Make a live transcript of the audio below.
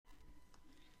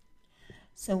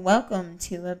So welcome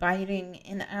to Abiding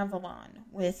in Avalon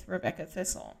with Rebecca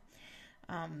Thistle.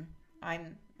 I'm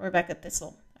Rebecca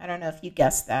Thistle. I don't know if you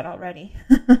guessed that already.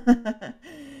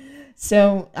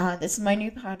 So this is my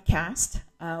new podcast.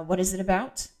 What is it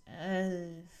about?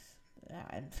 I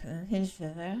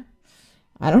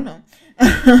don't know.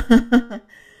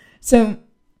 So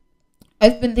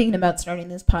I've been thinking about starting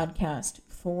this podcast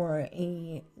for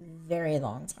a very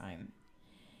long time.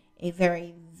 A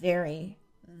very, very,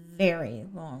 very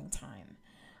long time.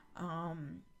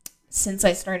 Since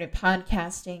I started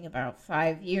podcasting about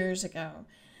 5 years ago,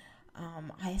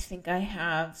 I think I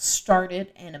have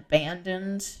started and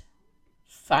abandoned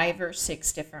 5 or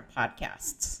 6 different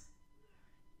podcasts.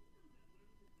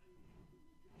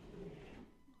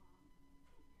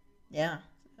 Yeah,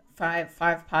 five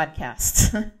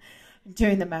podcasts. I'm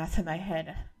doing the math in my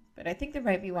head, but I think there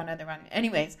might be one other one.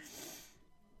 Anyways,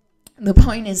 the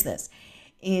point is this,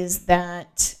 is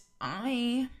that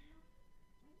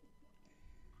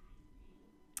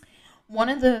one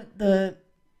of the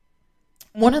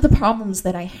problems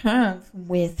that I have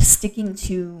with sticking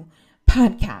to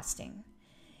podcasting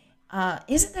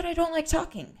isn't that I don't like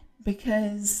talking,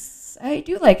 because I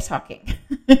do like talking.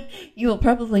 You will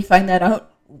probably find that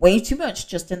out way too much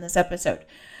just in this episode.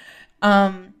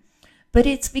 But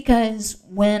it's because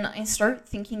when I start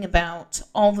thinking about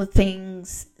all the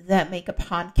things that make a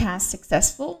podcast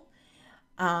successful,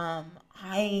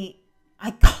 I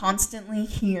constantly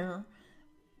hear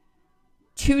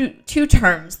two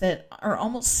terms that are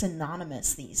almost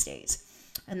synonymous these days,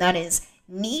 and that is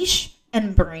niche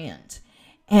and brand.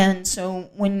 And so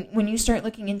when you start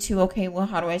looking into, okay, well,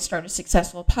 how do I start a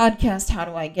successful podcast? How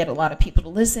do I get a lot of people to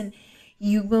listen?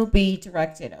 You will be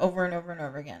directed over and over and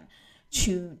over again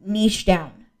to niche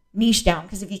down.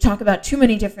 Because if you talk about too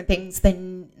many different things,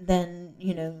 then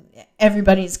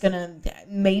everybody's gonna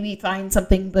maybe find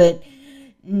something, but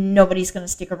nobody's gonna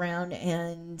stick around,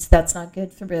 and that's not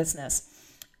good for business.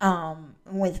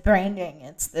 With branding,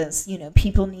 it's this,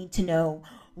 people need to know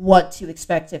what to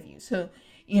expect of you. So,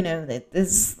 that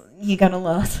this, you gotta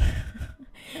love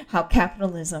how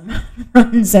capitalism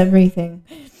runs everything.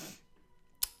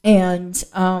 And,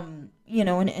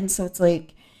 and so it's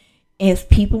like, if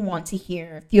people want to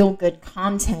hear feel-good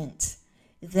content,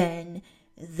 then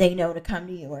they know to come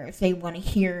to you. Or if they want to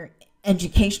hear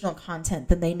educational content,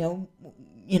 then they know,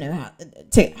 how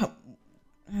to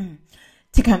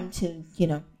come to,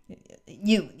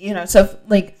 you. So,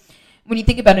 like, when you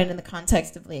think about it in the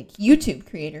context of, like, YouTube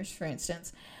creators, for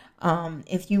instance,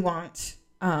 if you want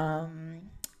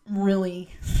really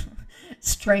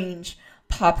strange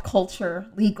pop culture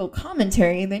legal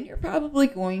commentary, then you're probably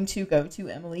going to go to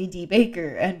Emily D.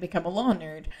 Baker and become a law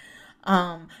nerd.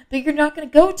 But you're not going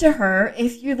to go to her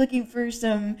if you're looking for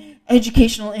some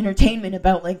educational entertainment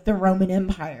about, like, the Roman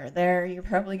Empire. There, you're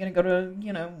probably going to go to,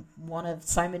 one of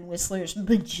Simon Whistler's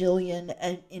bajillion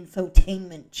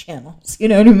infotainment channels. You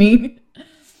know what I mean?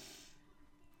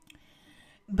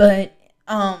 But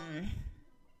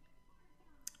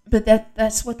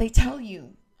that's what they tell you.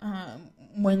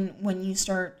 When you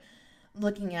start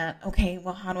looking at, okay,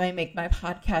 well, how do I make my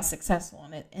podcast successful?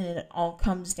 And it all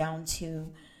comes down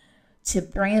to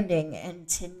branding and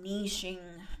to niching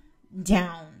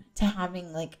down, to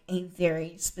having, like, a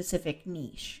very specific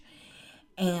niche.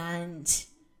 And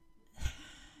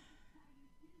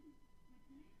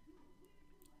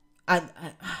I'm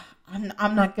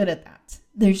not good at that.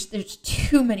 There's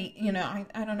too many,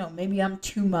 I don't know, maybe I'm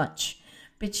too much.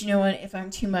 But you know what? If I'm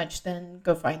too much, then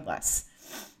go find less.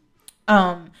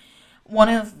 One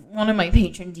of my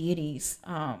patron deities,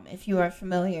 if you are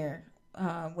familiar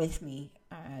with me,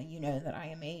 you know that I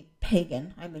am a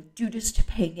pagan. I'm a Buddhist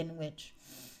pagan witch.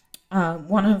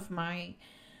 One of my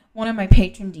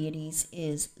patron deities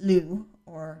is Lu,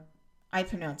 or I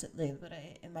pronounce it Lu, but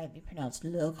it might be pronounced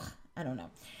Lugh. I don't know.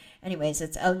 Anyways,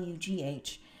 it's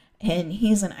Lugh, and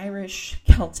he's an Irish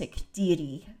Celtic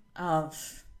deity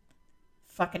of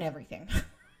fucking everything.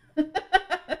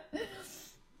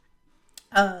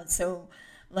 So,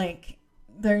 like,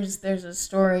 there's a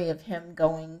story of him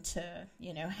going to,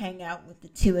 hang out with the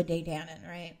Tuatha Dé Danann,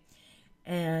 right?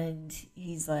 And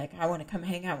he's like, I want to come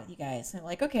hang out with you guys. And they're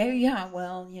like, okay, yeah,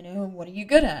 well, what are you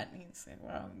good at? And he's like,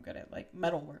 well, I'm good at, like,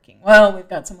 metalworking. Well, we've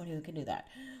got someone who can do that.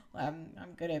 Well,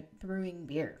 I'm good at brewing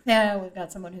beer. Yeah, we've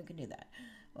got someone who can do that.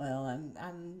 Well,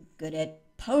 I'm good at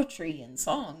poetry and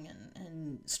song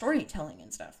and storytelling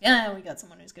and stuff. Yeah, we got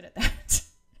someone who's good at that.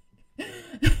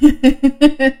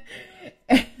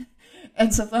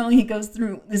 And so finally he goes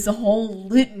through this whole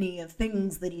litany of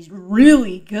things that he's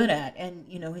really good at, and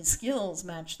his skills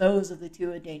match those of the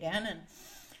Tuatha Dé Danann.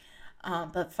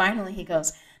 But finally he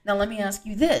goes, Now, let me ask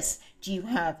you this. Do you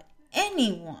have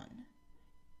anyone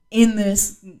in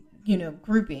this,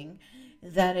 grouping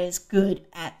that is good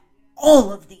at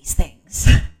all of these things?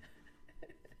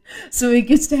 So he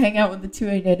gets to hang out with the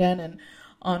 288N and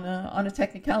on a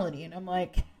technicality. And I'm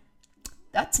like,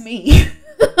 that's me.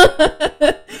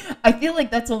 I feel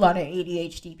like that's a lot of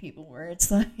ADHD people, where it's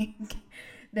like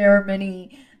there are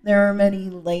many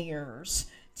layers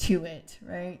to it,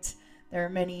 right? There are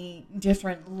many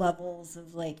different levels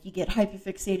of, like, you get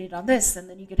hyperfixated on this, and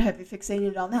then you get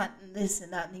hyperfixated on that, and this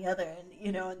and that and the other,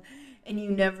 and you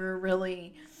never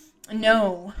really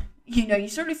know. You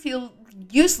sort of feel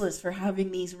useless for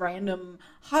having these random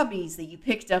hobbies that you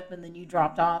picked up and then you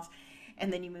dropped off,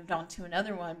 and then you moved on to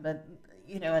another one. But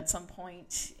at some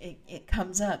point it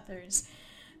comes up. There's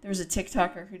a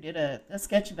TikToker who did a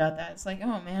sketch about that. It's like,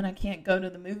 oh man, I can't go to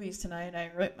the movies tonight.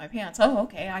 I ripped my pants. Oh,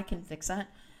 okay, I can fix that.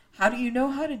 How do you know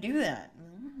how to do that?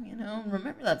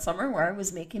 Remember that summer where I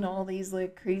was making all these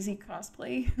like crazy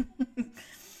cosplay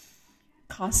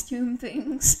costume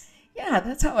things? Yeah,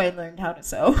 that's how I learned how to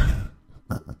sew.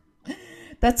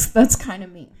 That's kind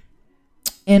of me.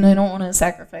 And I don't want to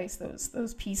sacrifice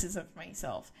those pieces of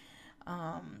myself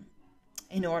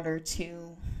in order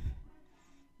to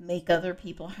make other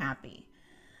people happy.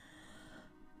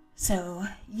 So,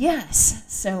 yes.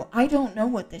 So, I don't know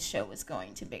what this show is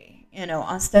going to be.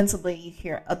 Ostensibly, you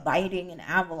hear abiding in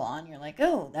Avalon. You're like,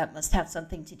 oh, that must have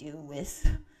something to do with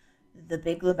the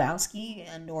Big Lebowski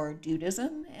and or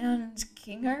Dudism and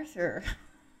King Arthur.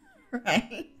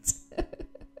 Right?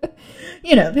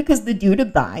 Because the dude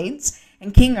abides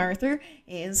and King Arthur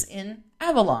is in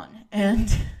Avalon.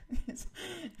 And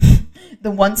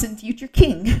the once and future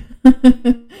king.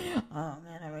 Oh,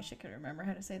 man, I wish I could remember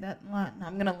how to say that in Latin.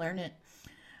 I'm going to learn it.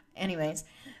 Anyways,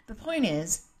 the point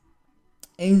is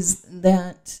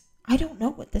that I don't know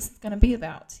what this is going to be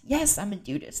about. Yes, I'm a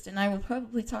dudist, and I will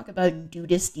probably talk about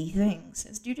dudisty things.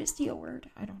 Is dudisty a word?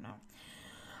 I don't know.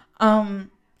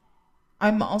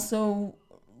 I'm also,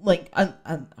 like,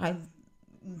 I've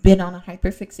been on a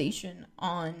hyperfixation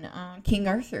on King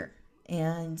Arthur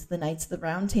and the Knights of the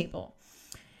Round Table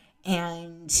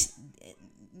and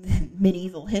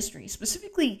medieval history,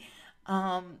 specifically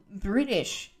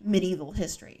British medieval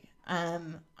history.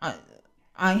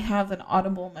 I have an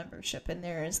Audible membership, and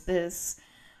there is this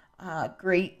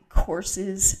great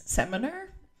courses seminar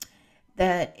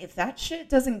that if that shit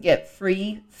doesn't get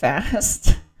free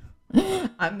fast,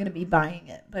 I'm going to be buying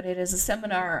it. But it is a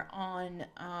seminar on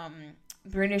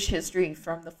British history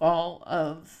from the fall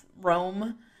of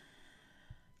Rome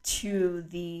to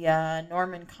the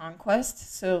Norman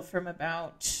conquest. So from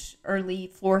about early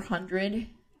 400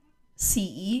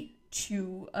 CE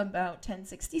to about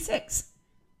 1066.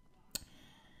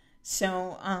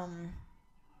 So,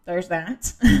 there's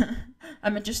that.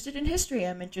 I'm interested in history.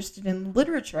 I'm interested in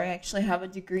literature. I actually have a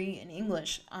degree in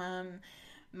English.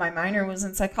 My minor was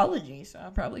in psychology, so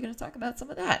I'm probably going to talk about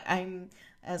some of that.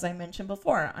 As I mentioned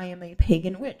before, I am a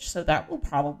pagan witch, so that will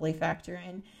probably factor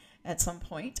in at some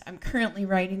point. I'm currently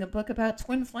writing a book about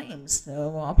twin flames,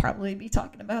 so I'll probably be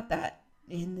talking about that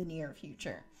in the near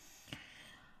future.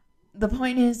 The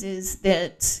point is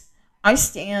that I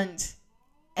stand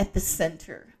at the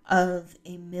center of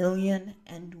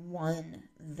 1,000,001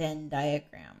 Venn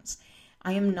diagrams.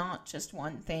 I am not just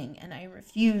one thing, and I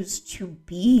refuse to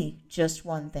be just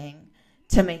one thing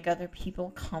to make other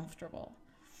people comfortable.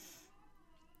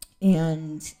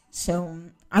 And so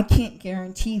I can't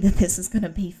guarantee that this is going to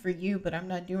be for you, but I'm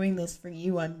not doing this for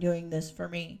you. I'm doing this for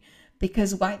me.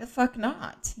 Because why the fuck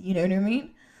not? You know what I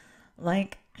mean?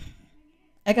 Like,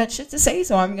 I got shit to say,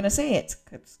 so I'm going to say it.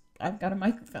 Because I've got a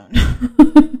microphone.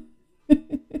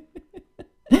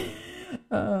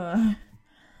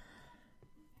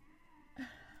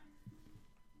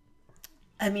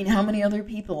 I mean, how many other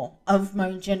people of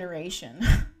my generation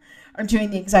are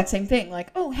doing the exact same thing? Like,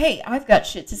 oh, hey, I've got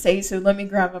shit to say, so let me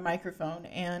grab a microphone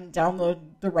and download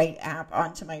the right app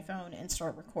onto my phone and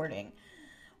start recording.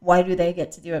 Why do they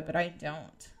get to do it, but I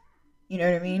don't? You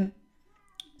know what I mean?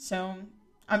 So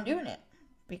I'm doing it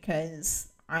because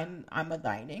I'm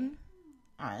abiding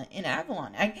in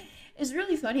Avalon. It's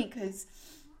really funny because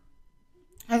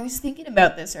I was thinking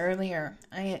about this earlier.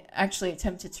 I actually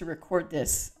attempted to record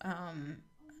this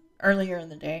earlier in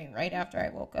the day, right after I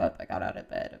woke up. I got out of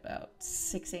bed about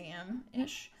 6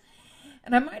 a.m.-ish.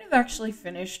 And I might have actually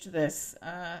finished this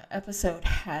episode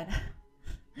had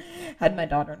my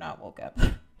daughter not woke up.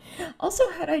 Also,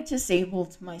 had I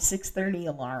disabled my 6:30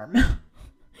 alarm.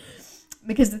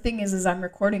 Because the thing is I'm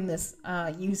recording this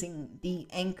using the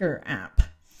Anchor app.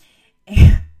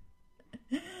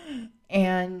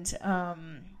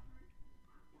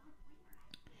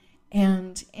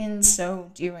 And in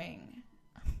so doing,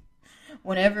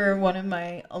 whenever one of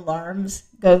my alarms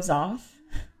goes off,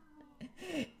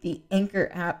 the Anchor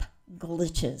app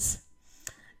glitches.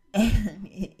 And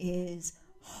it is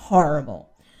horrible.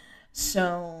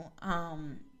 So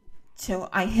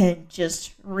I had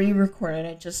just re-recorded.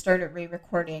 I just started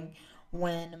re-recording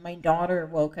when my daughter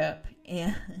woke up,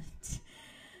 and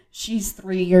she's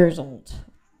 3 years old,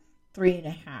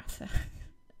 3.5.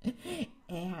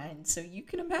 And so you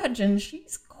can imagine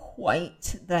she's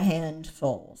quite the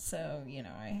handful. So,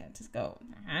 I had to go,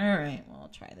 all right, well, I'll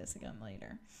try this again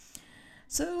later.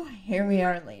 So here we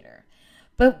are later.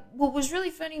 But what was really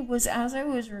funny was as I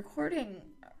was recording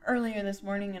earlier this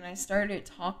morning and I started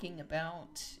talking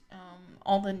about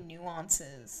all the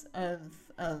nuances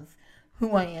of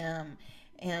who I am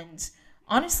and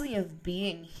honestly of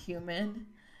being human,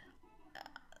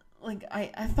 like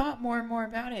I thought more and more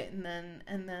about it, and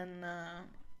then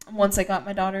once I got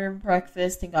my daughter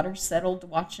breakfast and got her settled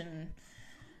watching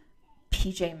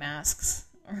PJ Masks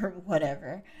or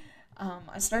whatever,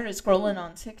 I started scrolling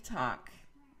on TikTok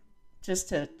just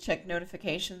to check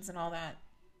notifications and all that.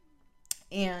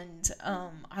 And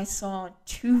I saw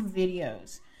 2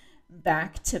 videos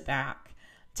back to back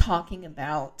talking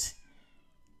about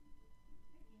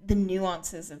the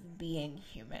nuances of being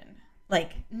human.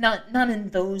 Like, not in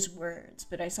those words,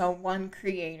 but I saw one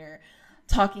creator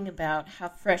talking about how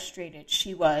frustrated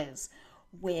she was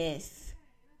with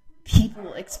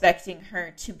people expecting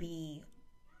her to be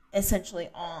essentially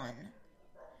on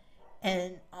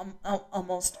and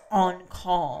almost on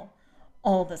call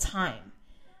all the time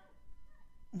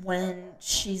when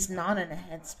she's not in a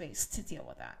headspace to deal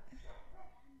with that.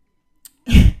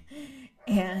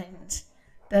 And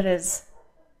that is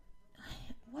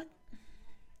what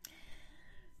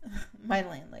my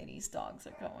landlady's dogs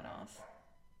are going off.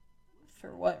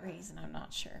 For what reason, I'm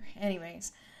not sure.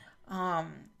 Anyways,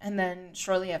 and then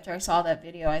shortly after I saw that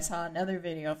video, I saw another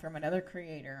video from another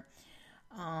creator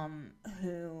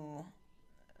who,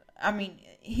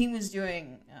 he was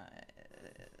doing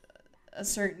a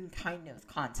certain kind of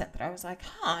content that I was like,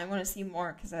 I want to see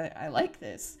more because I like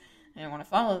this and I want to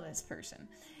follow this person.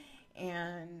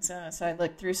 And so I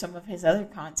looked through some of his other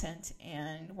content,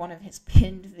 and one of his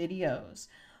pinned videos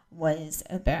was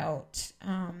about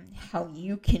how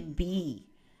you can be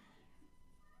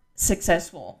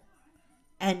successful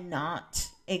and not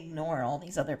ignore all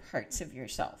these other parts of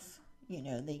yourself.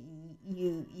 That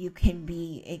you can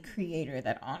be a creator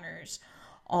that honors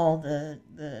all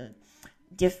the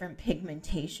different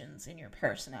pigmentations in your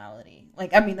personality.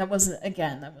 That was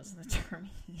the term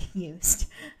he used.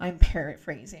 I'm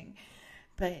paraphrasing.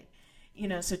 But,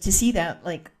 so to see that,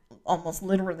 almost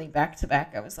literally back to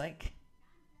back, I was like,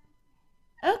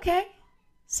 okay,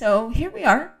 so here we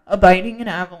are, abiding in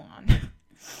Avalon.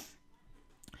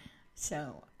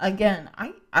 So, again,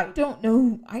 I don't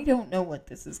know what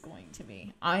this is going to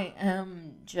be.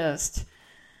 I'm just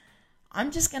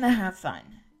going to have fun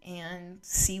and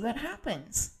see what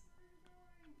happens.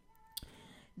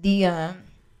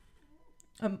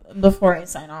 Before I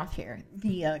sign off here,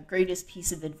 the greatest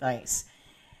piece of advice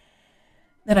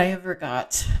that I ever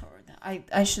got, or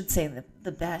I should say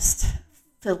the best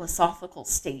philosophical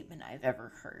statement I've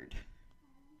ever heard,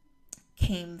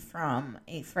 came from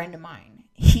a friend of mine.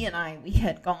 He and we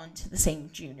had gone to the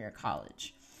same junior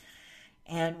college,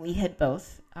 and we had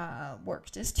both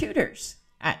worked as tutors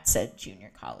at said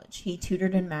junior college. He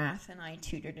tutored in math, and I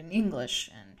tutored in English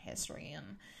and history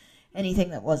and anything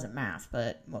that wasn't math,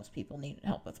 but most people needed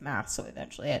help with math, so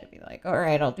eventually I had to be like, all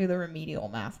right, I'll do the remedial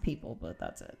math people, but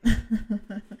that's it.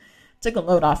 Took a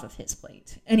load off of his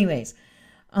plate. Anyways,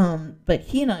 but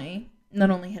he and I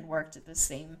not only had worked at the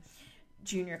same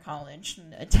junior college,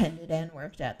 and attended and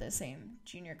worked at the same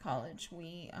junior college,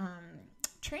 we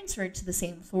transferred to the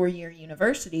same 4-year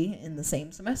university in the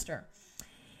same semester.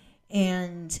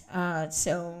 And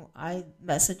so I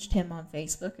messaged him on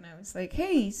Facebook, and I was like,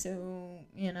 hey, so,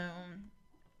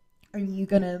 are you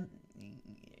going to,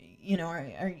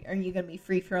 are you going to be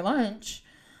free for lunch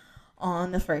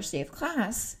on the first day of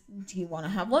class? Do you want to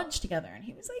have lunch together? And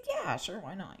he was like, yeah, sure,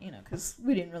 why not? Because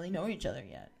we didn't really know each other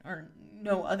yet, or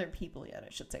know other people yet, I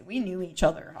should say. We knew each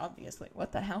other, obviously.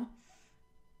 What the hell?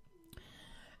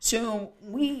 So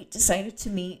we decided to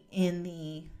meet in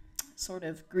the sort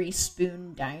of grease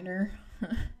spoon diner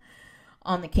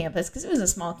on the campus, because it was a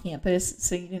small campus,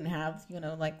 so you didn't have,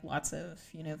 lots of,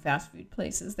 fast food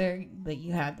places there, but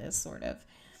you had this sort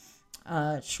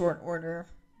of short order,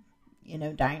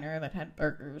 diner that had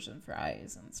burgers and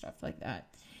fries and stuff like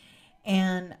that.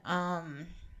 And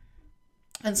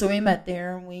so we met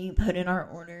there, and we put in our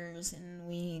orders, and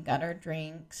we got our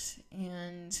drinks,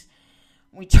 and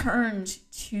we turned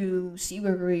to see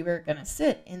where we were going to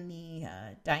sit in the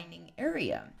dining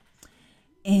area.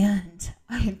 And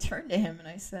I turned to him and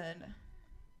I said,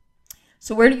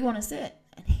 so where do you want to sit?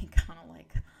 And he kind of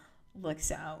like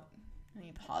looks out and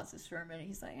he pauses for a minute.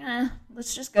 He's like,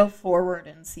 let's just go forward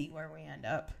and see where we end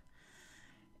up.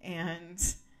 And,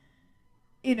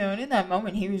 and in that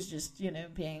moment he was just,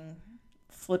 being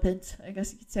flippant, I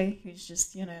guess you could say. He was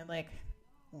just, like,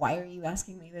 why are you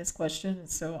asking me this question?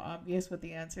 It's so obvious what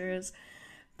the answer is.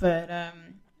 But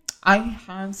I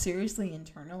have seriously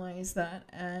internalized that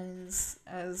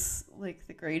as like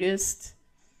the greatest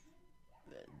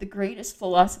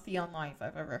philosophy on life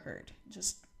I've ever heard.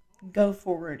 Just go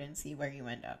forward and see where you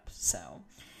end up. So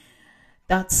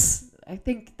I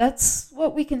think that's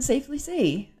what we can safely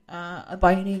say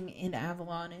abiding in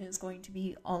Avalon is going to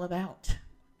be all about.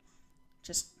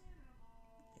 Just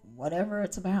whatever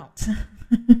it's about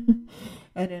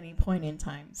at any point in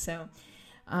time. So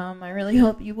I really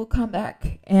hope you will come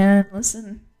back and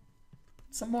listen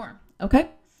some more. Okay?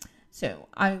 So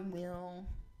I will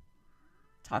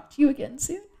talk to you again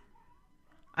soon.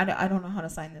 I don't know how to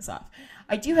sign this off.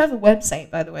 I do have a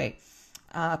website, by the way,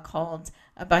 called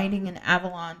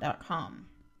abidinginavalon.com.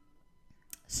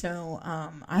 So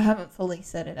I haven't fully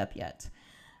set it up yet.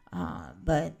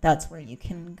 But that's where you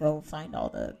can go find all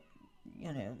the,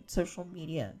 social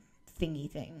media thingy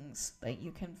things that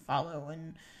you can follow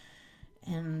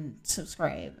and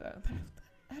subscribe.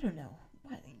 I don't know.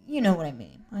 You know what I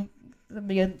mean. Like, there'll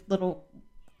be a little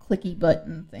clicky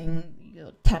button thing.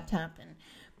 You tap, and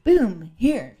boom,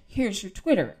 here's your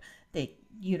Twitter that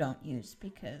you don't use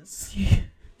because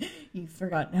you've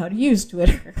forgotten how to use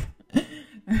Twitter.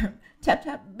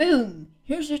 Tap, boom,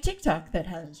 here's your TikTok that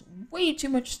has way too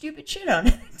much stupid shit on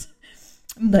it.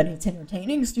 But it's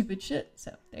entertaining stupid shit.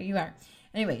 So there you are.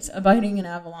 Anyways,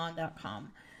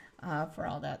 abidinginavalon.com for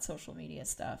all that social media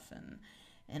stuff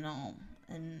and all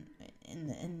and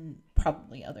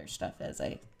probably other stuff as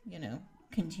I,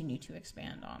 continue to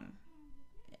expand on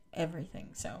everything.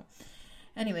 So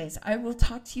anyways, I will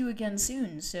talk to you again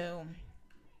soon. So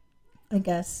I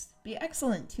guess be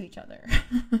excellent to each other.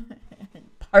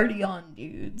 Party on,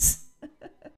 dudes.